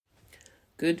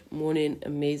Good morning,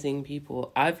 amazing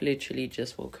people. I've literally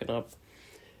just woken up.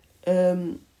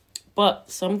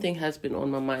 But something has been on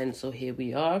my mind, so here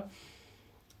we are.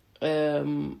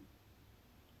 I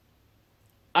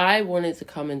wanted to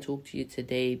come and talk to you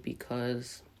today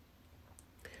because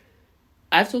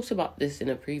I've talked about this in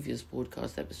a previous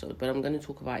podcast episode, but I'm going to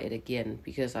talk about it again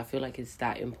because I feel like it's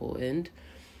that important.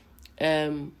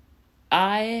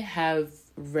 I have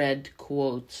read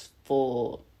quotes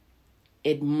for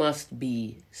it must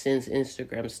be since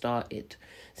Instagram started.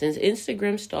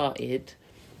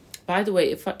 By the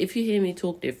way, if you hear me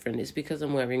talk different, it's because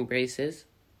I'm wearing braces.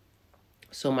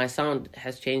 So my sound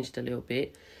has changed a little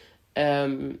bit.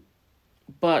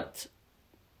 But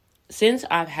since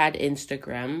I've had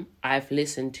Instagram, I've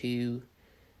listened to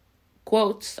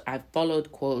quotes, I've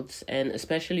followed quotes, and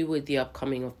especially with the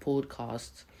upcoming of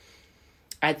podcasts,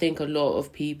 I think a lot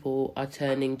of people are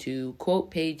turning to quote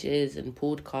pages and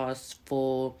podcasts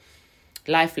for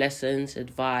life lessons,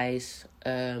 advice.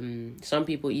 Some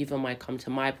people even might come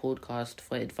to my podcast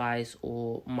for advice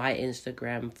or my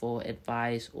Instagram for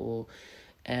advice or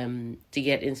to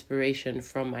get inspiration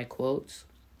from my quotes.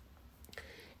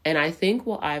 And I think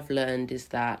what I've learned is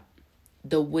that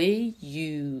the way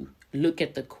you look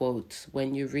at the quotes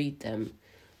when you read them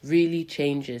really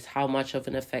changes how much of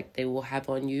an effect they will have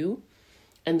on you.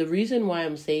 And the reason why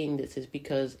I'm saying this is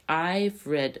because I've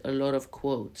read a lot of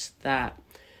quotes that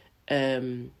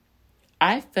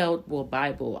I felt were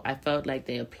Bible. I felt like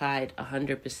they applied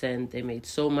 100%. They made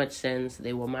so much sense.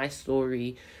 They were my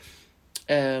story.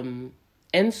 And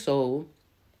so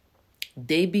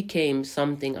they became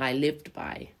something I lived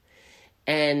by.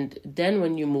 And then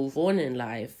when you move on in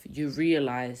life, you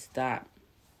realize that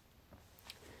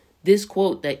this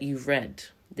quote that you've read,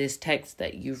 this text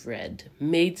that you've read,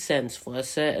 made sense for a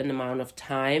certain amount of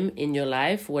time in your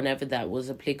life, whenever that was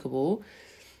applicable.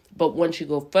 But once you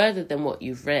go further than what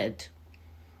you've read,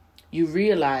 you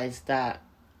realize that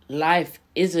life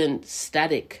isn't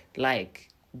static like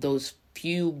those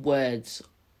few words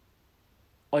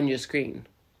on your screen.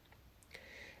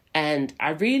 And I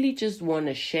really just want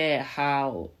to share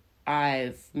how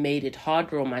I've made it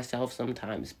harder on myself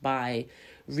sometimes by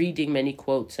reading many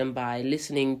quotes and by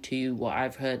listening to what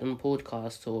I've heard on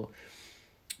podcasts, or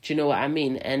do you know what I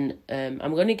mean? And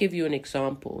I'm going to give you an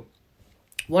example.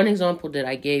 One example that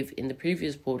I gave in the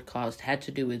previous podcast had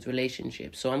to do with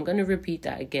relationships. So I'm going to repeat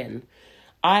that again.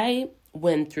 I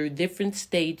went through different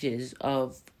stages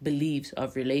of beliefs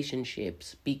of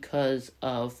relationships because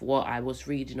of what I was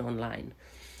reading online.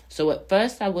 So at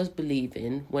first I was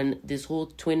believing when this whole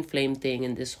twin flame thing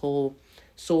and this whole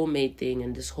soulmate thing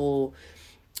and this whole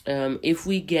if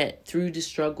we get through the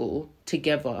struggle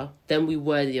together, then we're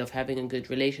worthy of having a good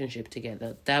relationship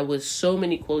together. There was so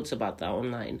many quotes about that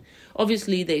online.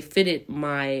 Obviously, they fitted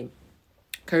my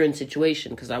current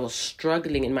situation because I was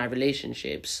struggling in my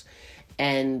relationships,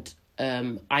 and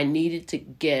I needed to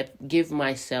give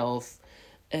myself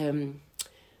a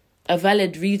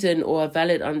valid reason or a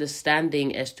valid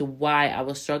understanding as to why I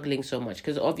was struggling so much.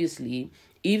 Because obviously,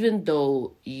 even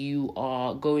though you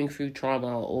are going through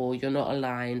trauma or you're not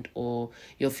aligned or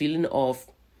you're feeling off,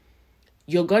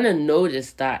 you're going to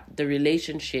notice that the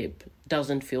relationship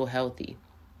doesn't feel healthy.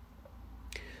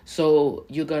 So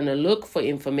you're going to look for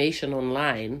information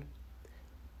online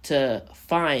to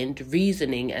find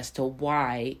reasoning as to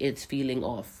why it's feeling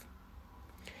off.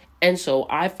 And so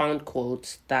I found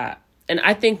quotes that, and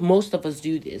I think most of us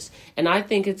do this, and I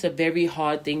think it's a very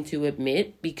hard thing to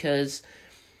admit, because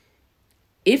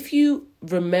if you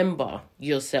remember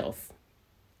yourself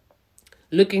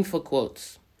looking for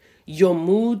quotes, your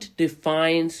mood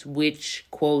defines which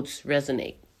quotes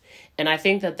resonate. And I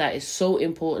think that is so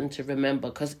important to remember,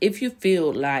 because if you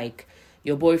feel like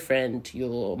your boyfriend,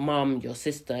 your mom, your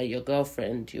sister, your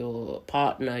girlfriend, your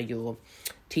partner, your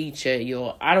teacher,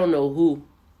 your I don't know who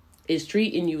is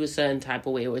treating you a certain type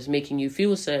of way or is making you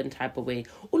feel a certain type of way,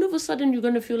 all of a sudden you're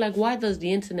going to feel like, why does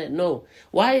the internet know?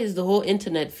 Why is the whole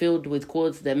internet filled with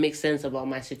quotes that make sense about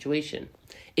my situation?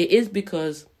 It is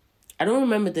because, I don't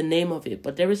remember the name of it,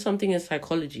 but there is something in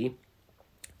psychology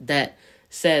that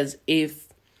says if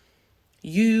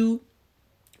you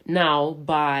now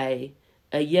buy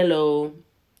a yellow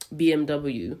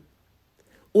BMW,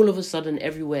 all of a sudden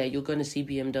everywhere you're going to see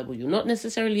BMW. Not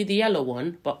necessarily the yellow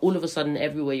one, but all of a sudden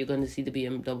everywhere you're going to see the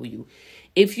BMW.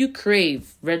 If you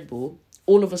crave Red Bull,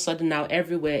 all of a sudden now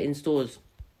everywhere in stores,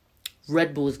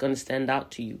 Red Bull is going to stand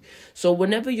out to you. So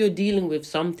whenever you're dealing with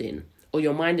something or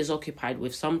your mind is occupied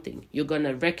with something, you're going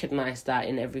to recognize that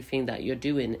in everything that you're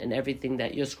doing and everything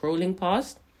that you're scrolling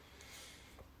past.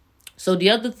 So the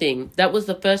other thing, that was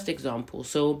the first example.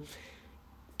 So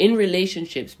in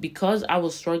relationships, because I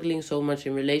was struggling so much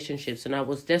in relationships and I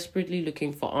was desperately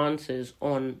looking for answers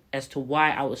on as to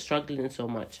why I was struggling so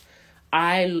much,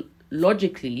 I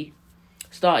logically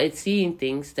started seeing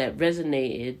things that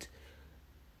resonated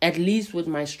at least with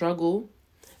my struggle.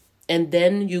 And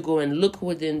then you go and look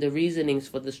within the reasonings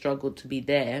for the struggle to be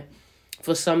there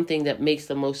for something that makes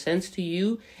the most sense to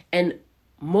you. And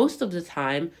most of the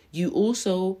time, you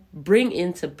also bring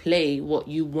into play what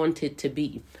you want it to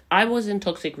be. I was in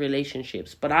toxic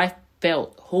relationships, but I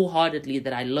felt wholeheartedly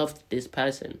that I loved this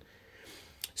person.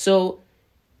 So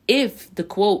if the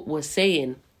quote was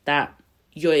saying that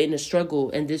you're in a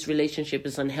struggle and this relationship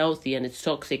is unhealthy and it's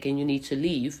toxic and you need to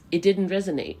leave, it didn't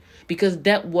resonate because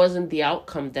that wasn't the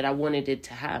outcome that I wanted it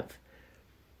to have.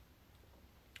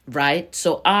 Right?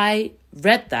 So I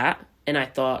read that and I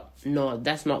thought, no,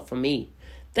 that's not for me.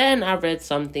 Then I read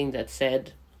something that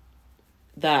said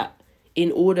that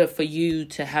in order for you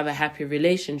to have a happy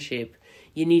relationship,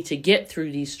 you need to get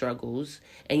through these struggles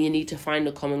and you need to find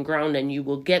a common ground, and you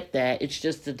will get there. It's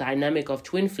just the dynamic of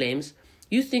twin flames.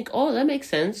 You think, oh, that makes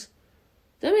sense.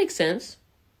 That makes sense.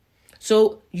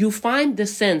 So you find the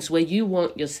sense where you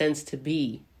want your sense to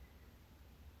be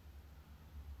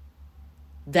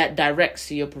that directs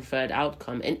to your preferred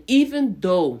outcome. And even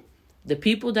though the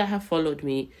people that have followed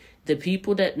me, the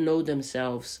people that know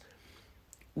themselves,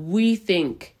 we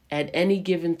think at any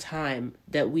given time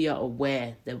that we are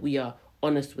aware, that we are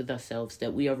honest with ourselves,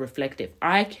 that we are reflective.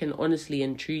 I can honestly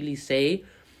and truly say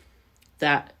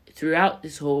that throughout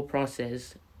this whole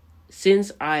process,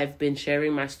 since I've been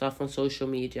sharing my stuff on social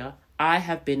media, I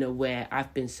have been aware,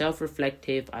 I've been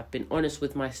self-reflective, I've been honest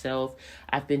with myself,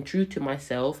 I've been true to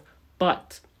myself,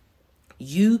 but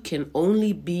you can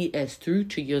only be as true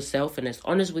to yourself and as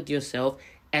honest with yourself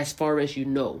as far as you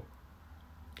know.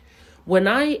 When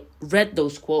I read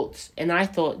those quotes and I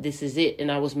thought this is it and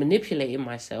I was manipulating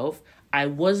myself, I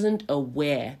wasn't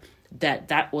aware that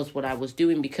that was what I was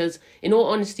doing, because in all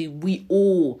honesty, we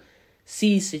all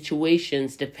see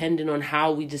situations depending on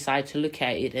how we decide to look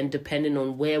at it and depending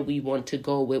on where we want to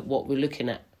go with what we're looking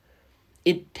at.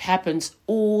 It happens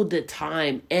all the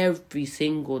time, every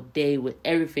single day with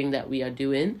everything that we are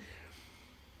doing.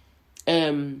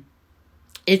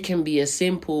 It can be as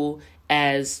simple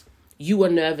as you are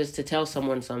nervous to tell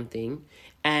someone something,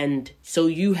 and so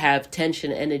you have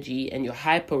tension energy and you're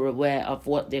hyper aware of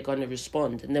what they're going to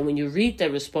respond. And then when you read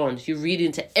their response, you read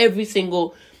into every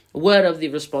single word of the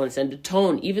response and the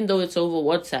tone. Even though it's over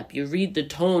WhatsApp, you read the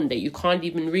tone that you can't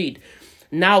even read.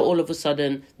 Now, all of a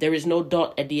sudden, there is no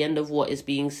dot at the end of what is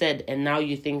being said. And now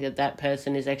you think that that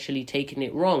person is actually taking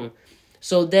it wrong.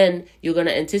 So then you're going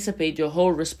to anticipate your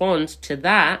whole response to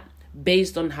that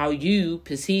based on how you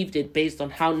perceived it, based on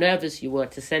how nervous you were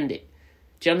to send it.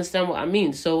 Do you understand what I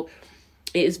mean? So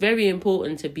it is very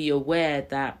important to be aware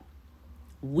that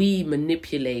we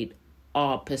manipulate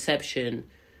our perception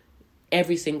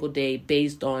every single day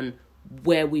based on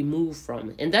where we move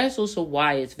from. And that's also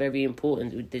why it's very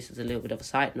important. This is a little bit of a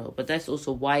side note, but that's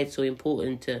also why it's so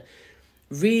important to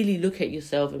really look at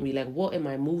yourself and be like, what am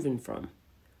I moving from?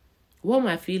 What am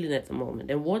I feeling at the moment?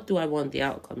 And what do I want the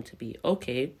outcome to be?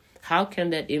 Okay, how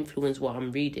can that influence what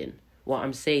I'm reading, what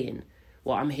I'm saying,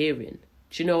 what I'm hearing?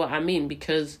 Do you know what I mean?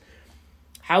 Because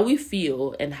how we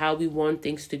feel and how we want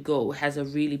things to go has a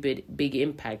really big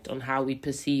impact on how we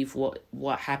perceive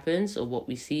what happens, or what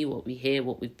we see, what we hear,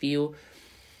 what we feel.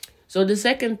 So the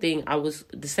second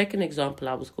example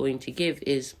I was going to give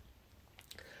is,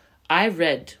 I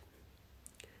read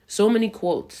so many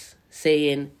quotes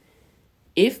saying,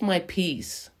 if my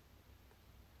peace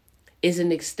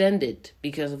isn't extended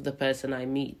because of the person I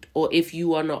meet, or if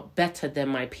you are not better than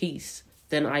my peace,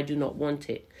 then I do not want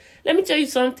it. Let me tell you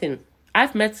something.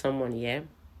 I've met someone, yeah?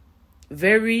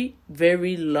 Very,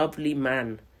 very lovely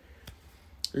man.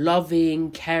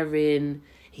 Loving, caring.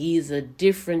 He's a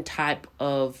different type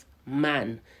of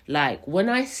man. Like, when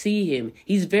I see him,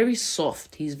 he's very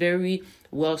soft. He's very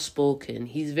well-spoken.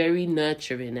 He's very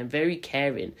nurturing and very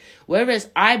caring. Whereas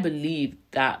I believe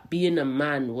that being a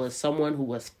man was someone who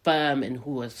was firm and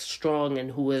who was strong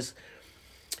and who was,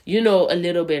 a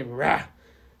little bit rah.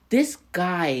 This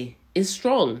guy is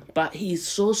strong, but he's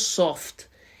so soft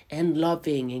and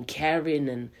loving and caring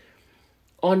and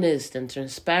honest and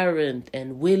transparent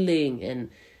and willing, and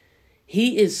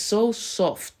he is so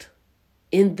soft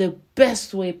in the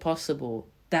best way possible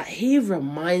that he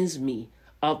reminds me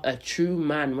of a true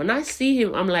man. When I see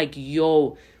him, I'm like,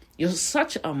 yo, you're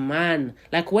such a man.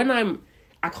 Like,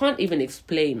 I can't even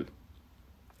explain.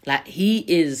 Like, he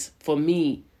is, for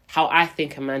me, how I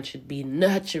think a man should be: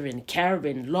 nurturing,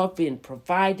 caring, loving,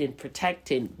 providing,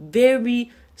 protecting,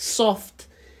 very soft.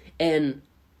 And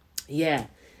yeah,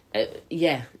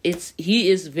 he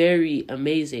is very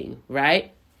amazing,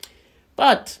 right?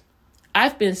 But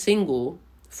I've been single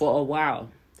for a while.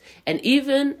 And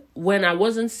even when I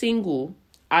wasn't single,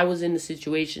 I was in a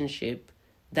situationship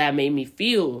that made me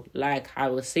feel like I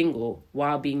was single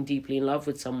while being deeply in love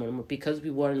with someone. But because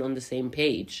we weren't on the same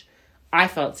page, I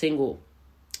felt single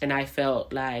and I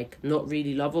felt like not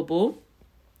really lovable.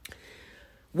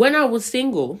 When I was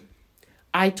single,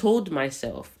 I told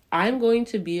myself, I'm going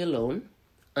to be alone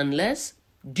unless,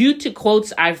 due to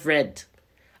quotes I've read.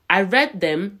 I read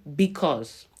them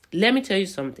because, let me tell you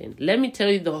something. Let me tell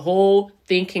you the whole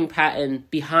thinking pattern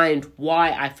behind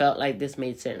why I felt like this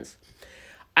made sense.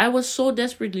 I was so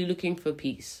desperately looking for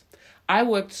peace. I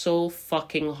worked so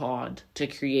fucking hard to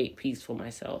create peace for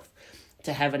myself,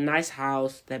 to have a nice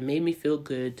house that made me feel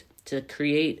good, to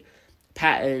create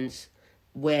patterns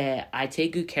where I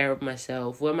take good care of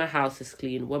myself, where my house is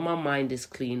clean, where my mind is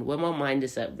clean, where my mind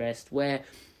is at rest, where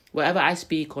whatever I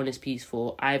speak on is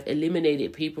peaceful. I've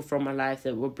eliminated people from my life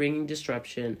that were bringing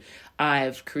disruption.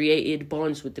 I've created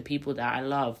bonds with the people that I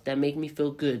love that make me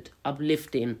feel good,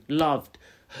 uplifting, loved,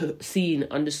 seen,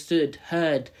 understood,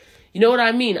 heard. You know what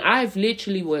I mean? I've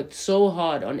literally worked so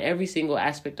hard on every single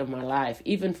aspect of my life.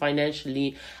 Even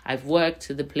financially, I've worked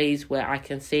to the place where I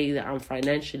can say that I'm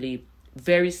financially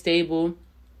very stable.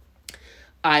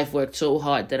 I've worked so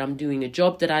hard that I'm doing a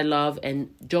job that I love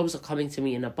and jobs are coming to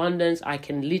me in abundance. I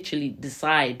can literally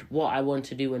decide what I want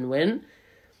to do and when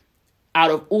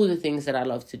out of all the things that I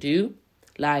love to do.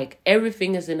 Like,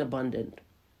 everything is in abundance.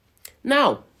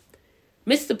 Now,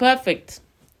 Mr. Perfect,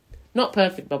 not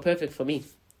perfect, but perfect for me,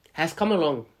 has come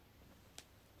along.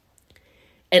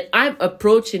 And I'm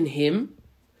approaching him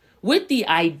with the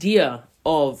idea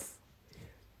of,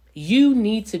 you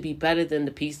need to be better than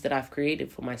the piece that I've created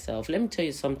for myself. Let me tell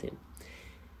you something.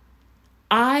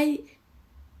 I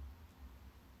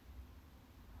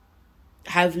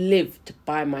have lived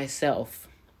by myself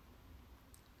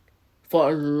for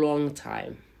a long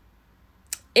time.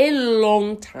 A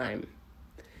long time.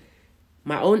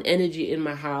 My own energy in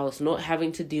my house, not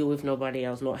having to deal with nobody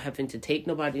else, not having to take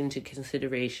nobody into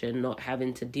consideration, not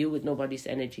having to deal with nobody's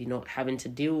energy, not having to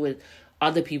deal with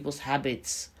other people's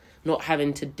habits, not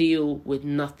having to deal with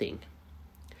nothing,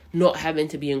 not having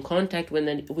to be in contact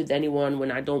with anyone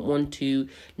when I don't want to,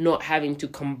 not having to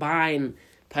combine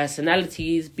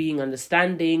personalities, being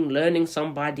understanding, learning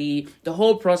somebody, the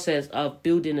whole process of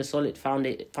building a solid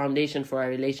foundation for a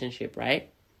relationship,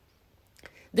 right?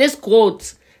 This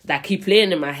quote that keep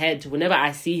playing in my head whenever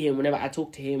I see him, whenever I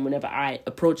talk to him, whenever I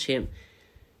approach him,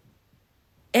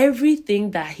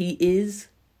 everything that he is,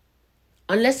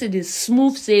 unless it is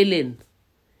smooth sailing,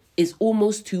 is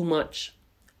almost too much,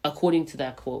 according to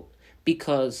that quote,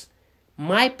 because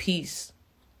my peace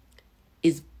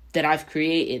is that I've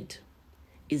created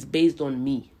is based on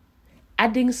me.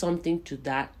 Adding something to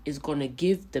that is going to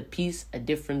give the peace a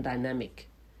different dynamic.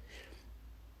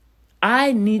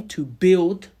 I need to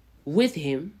build with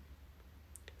him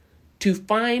to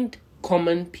find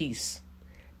common peace.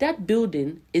 That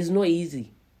building is not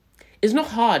easy. It's not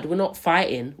hard. We're not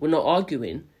fighting. We're not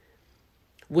arguing.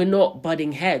 We're not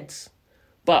butting heads,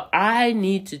 but I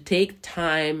need to take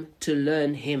time to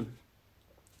learn him.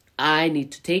 I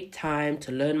need to take time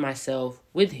to learn myself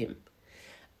with him.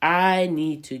 I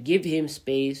need to give him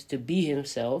space to be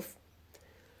himself.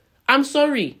 I'm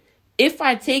sorry, if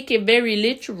I take it very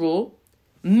literal,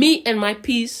 me and my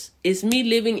peace is me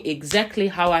living exactly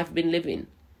how I've been living.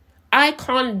 I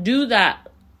can't do that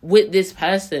with this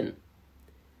person.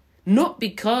 Not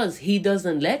because he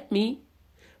doesn't let me,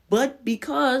 but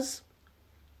because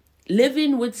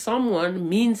living with someone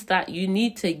means that you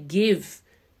need to give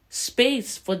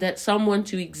space for that someone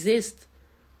to exist.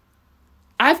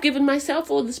 I've given myself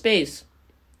all the space.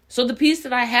 So the peace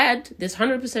that I had, this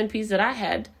 100% peace that I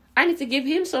had, I need to give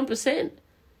him some percent.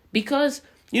 Because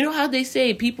you know how they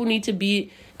say people need to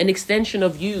be an extension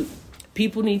of you.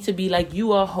 People need to be like,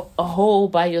 you are a whole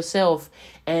by yourself.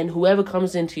 And whoever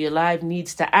comes into your life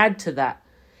needs to add to that.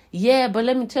 Yeah, but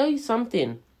let me tell you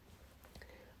something.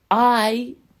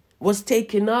 I was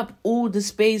taking up all the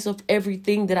space of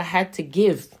everything that I had to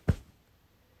give.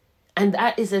 And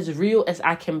that is as real as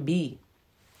I can be.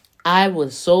 I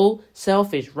was so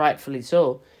selfish, rightfully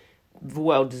so,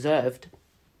 well deserved,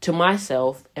 to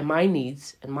myself and my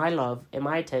needs and my love and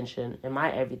my attention and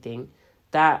my everything,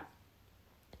 that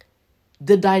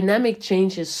the dynamic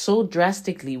changes so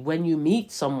drastically when you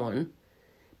meet someone,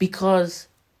 because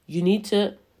you need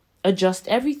to adjust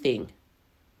everything.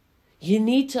 You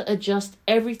need to adjust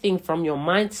everything from your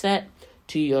mindset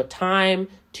to your time,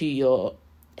 to your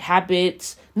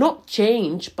habits. Not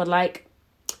change, but like,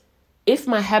 if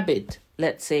my habit,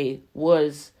 let's say,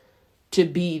 was to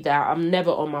be that I'm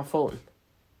never on my phone.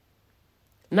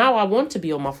 Now I want to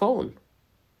be on my phone.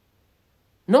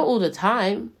 Not all the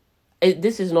time.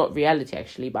 This is not reality,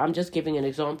 actually, but I'm just giving an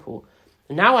example.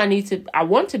 Now I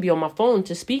want to be on my phone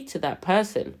to speak to that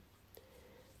person.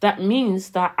 That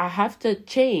means that I have to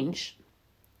change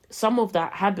some of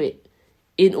that habit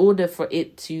in order for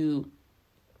it to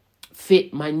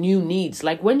fit my new needs.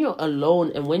 Like when you're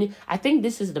alone and I think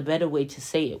this is the better way to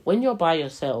say it. When you're by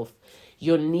yourself,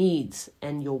 your needs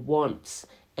and your wants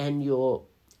and your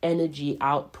energy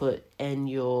output and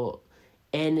your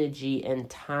energy and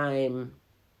time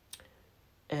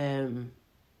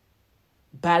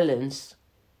balance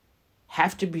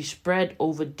have to be spread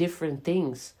over different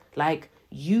things. Like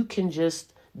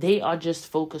they are just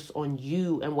focused on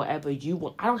you and whatever you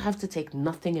want. I don't have to take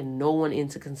nothing and no one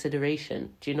into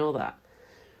consideration. Do you know that?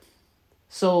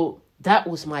 So that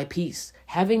was my peace.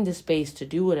 Having the space to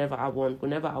do whatever I want,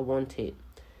 whenever I want it.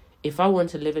 If I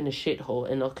want to live in a shithole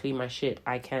and not clean my shit,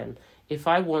 I can. If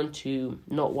I want to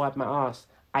not wipe my ass,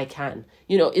 I can.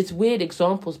 It's weird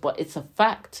examples, but it's a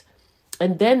fact.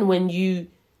 And then when you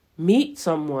meet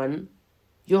someone,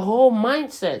 your whole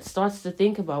mindset starts to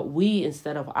think about we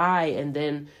instead of I, and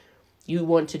then you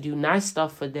want to do nice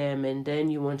stuff for them, and then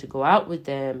you want to go out with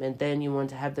them, and then you want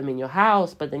to have them in your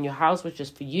house, but then your house was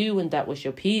just for you and that was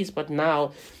your peace. But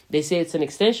now they say it's an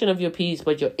extension of your peace,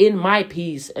 but you're in my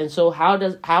peace. And so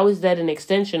how is that an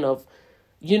extension of,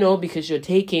 because you're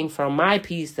taking from my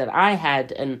peace that I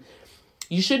had? And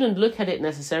you shouldn't look at it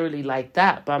necessarily like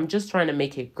that, but I'm just trying to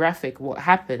make it graphic what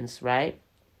happens, right?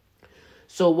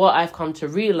 So what I've come to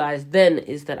realize then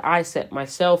is that I set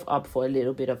myself up for a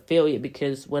little bit of failure,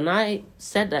 because when I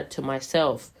said that to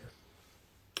myself,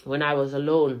 when I was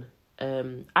alone,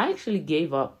 I actually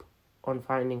gave up on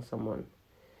finding someone.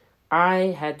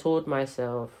 I had told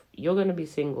myself, you're going to be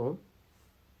single.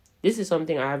 This is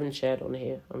something I haven't shared on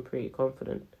here. I'm pretty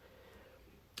confident.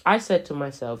 I said to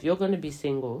myself, you're going to be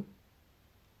single.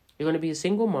 You're going to be a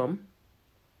single mom.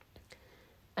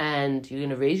 And you're going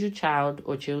to raise your child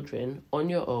or children on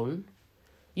your own.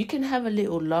 You can have a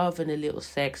little love and a little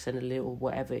sex and a little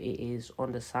whatever it is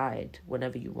on the side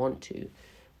whenever you want to.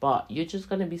 But you're just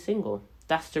going to be single.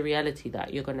 That's the reality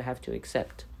that you're going to have to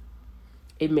accept.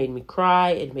 It made me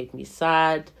cry. It made me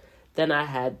sad. Then I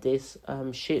had this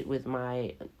shit with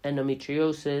my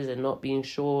endometriosis and not being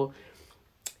sure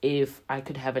if I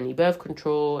could have any birth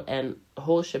control and the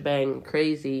whole shebang,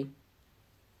 crazy.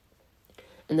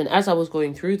 And then as I was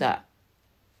going through that,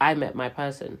 I met my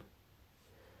person.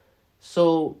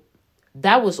 So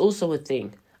that was also a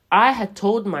thing. I had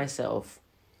told myself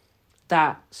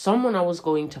that someone I was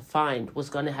going to find was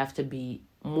going to have to be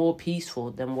more peaceful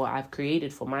than what I've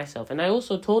created for myself. And I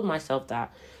also told myself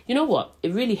that, you know what?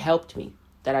 It really helped me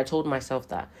that I told myself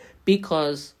that,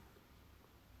 because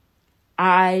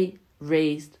I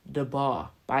raised the bar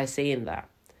by saying that.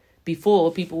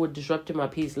 Before, people were disrupting my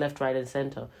peace left, right, and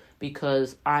center,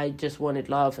 because I just wanted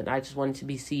love and I just wanted to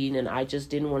be seen and I just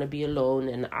didn't want to be alone,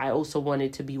 and I also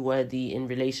wanted to be worthy in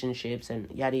relationships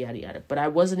and yada, yada, yada. But I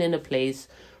wasn't in a place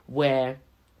where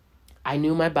I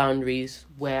knew my boundaries,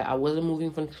 where I wasn't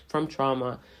moving from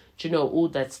trauma, all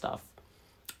that stuff.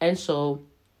 And so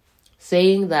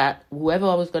saying that whoever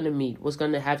I was going to meet was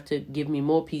going to have to give me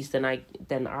more peace than I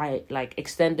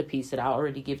extend the peace that I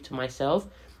already give to myself,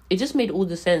 it just made all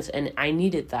the sense, and I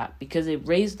needed that because it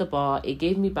raised the bar, it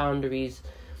gave me boundaries,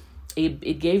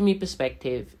 it gave me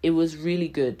perspective. It was really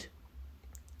good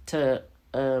to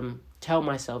tell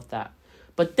myself that.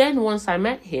 But then once I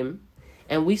met him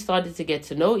and we started to get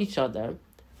to know each other,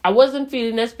 I wasn't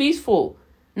feeling as peaceful.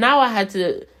 Now I had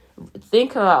to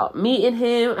think about meeting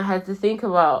him. I had to think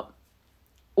about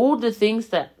all the things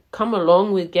that come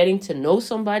along with getting to know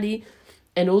somebody,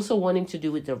 and also wanting to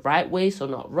do it the right way, so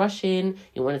not rushing.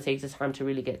 You want to take the time to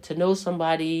really get to know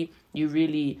somebody. You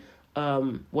really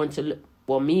want to...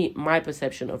 my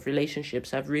perception of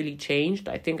relationships have really changed.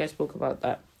 I think I spoke about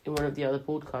that in one of the other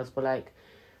podcasts. But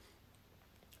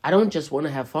I don't just want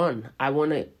to have fun. I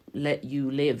want to let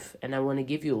you live, and I want to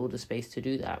give you all the space to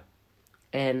do that.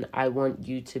 And I want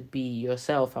you to be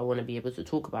yourself. I want to be able to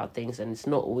talk about things, and it's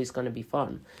not always going to be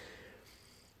fun.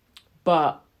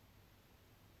 But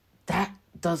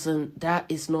that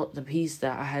is not the piece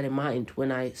that I had in mind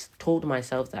when I told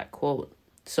myself that quote.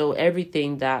 So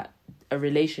everything that a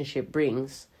relationship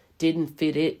brings didn't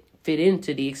fit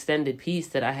into the extended piece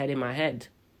that I had in my head.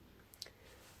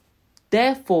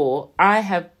 Therefore, I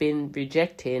have been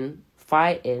rejecting,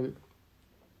 fighting,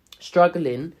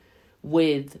 struggling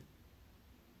with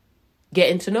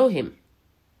getting to know him,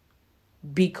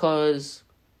 because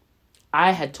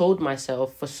I had told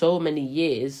myself for so many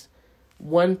years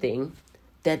one thing,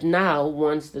 that now,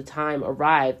 once the time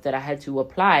arrived that I had to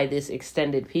apply this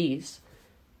extended piece,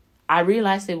 I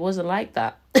realized it wasn't like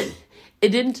that. It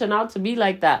didn't turn out to be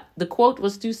like that. The quote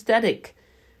was too static.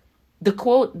 The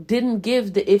quote didn't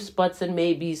give the ifs, buts, and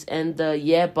maybes and the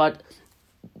yeah, but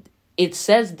it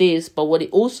says this, but what it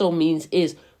also means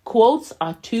is quotes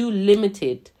are too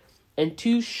limited and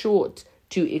too short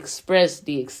to express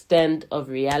the extent of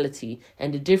reality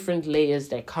and the different layers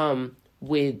that come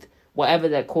with whatever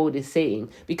that quote is saying.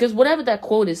 Because whatever that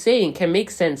quote is saying can make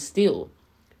sense still.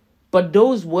 But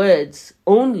those words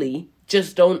only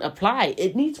just don't apply.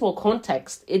 It needs more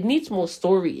context. It needs more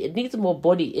story. It needs more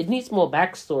body. It needs more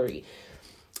backstory.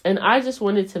 And I just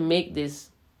wanted to make this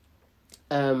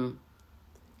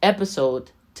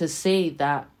episode to say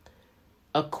that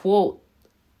a quote,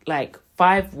 like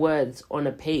 5 words on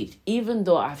a page, even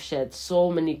though I've shared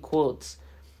so many quotes,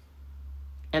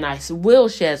 and I will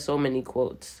share so many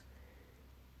quotes,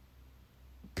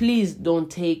 please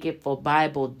don't take it for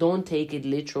Bible. Don't take it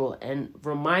literal, and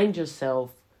remind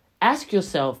yourself, ask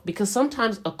yourself, because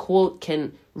sometimes a quote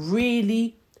can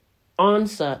really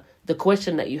answer the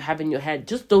question that you have in your head,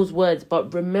 just those words.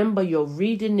 But remember, you're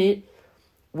reading it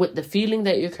with the feeling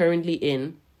that you're currently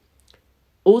in,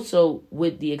 also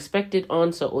with the expected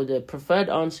answer or the preferred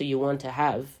answer you want to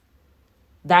have.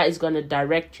 That is going to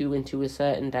direct you into a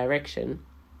certain direction.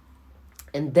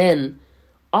 And then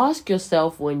ask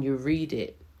yourself when you read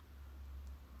it,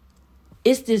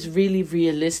 is this really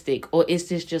realistic, or is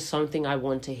this just something I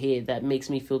want to hear that makes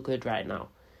me feel good right now?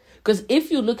 Because if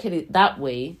you look at it that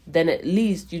way, then at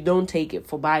least you don't take it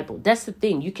for Bible. That's the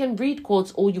thing. You can read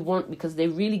quotes all you want because they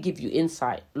really give you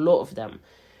insight, a lot of them.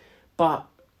 But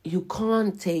you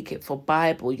can't take it for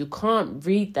Bible. You can't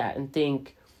read that and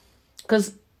think,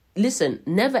 because listen,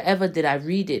 never ever did I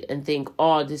read it and think,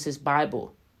 oh, this is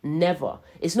Bible. Never.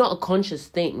 It's not a conscious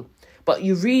thing. But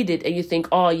you read it and you think,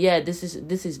 oh yeah, this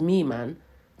is me, man.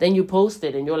 Then you post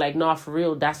it and you're like, nah, for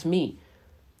real, that's me.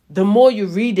 The more you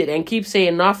read it and keep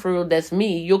saying, nah, for real, that's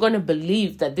me, you're going to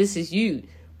believe that this is you.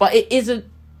 But it isn't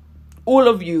all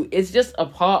of you. It's just a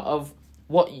part of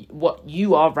what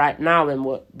you are right now and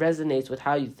what resonates with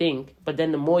how you think. But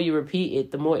then the more you repeat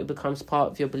it, the more it becomes part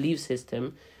of your belief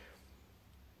system.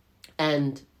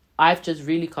 And I've just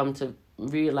really come to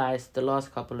realize the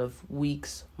last couple of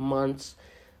weeks, months,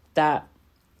 that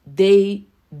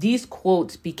these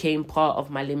quotes became part of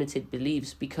my limited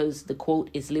beliefs, because the quote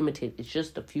is limited. It's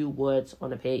just a few words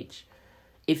on a page.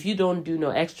 If you don't do no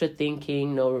extra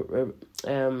thinking, no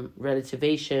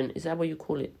relativation, is that what you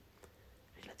call it?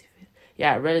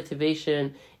 Yeah,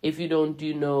 relativation. If you don't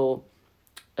do no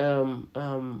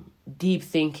deep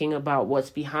thinking about what's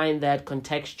behind that,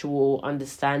 contextual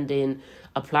understanding,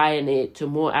 applying it to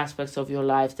more aspects of your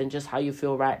life than just how you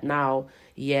feel right now,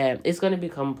 yeah, it's going to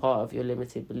become part of your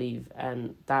limited belief,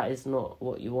 and that is not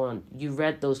what you want. You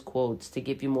read those quotes to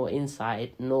give you more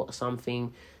insight, not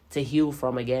something to heal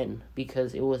from again,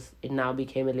 because it now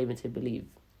became a limited belief.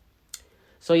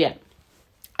 So yeah,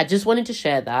 I just wanted to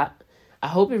share that. I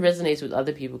hope it resonates with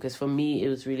other people, because for me, it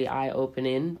was really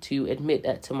eye-opening to admit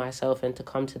that to myself and to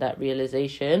come to that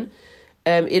realization.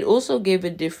 It also gave a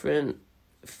different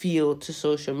feel to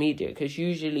social media, because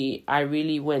usually I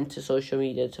really went to social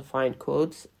media to find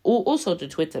quotes, also to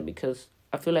Twitter, because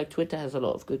I feel like Twitter has a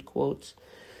lot of good quotes.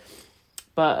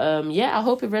 But yeah, I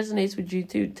hope it resonates with you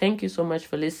too. Thank you so much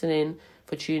for listening,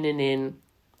 for tuning in,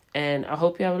 and I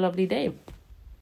hope you have a lovely day.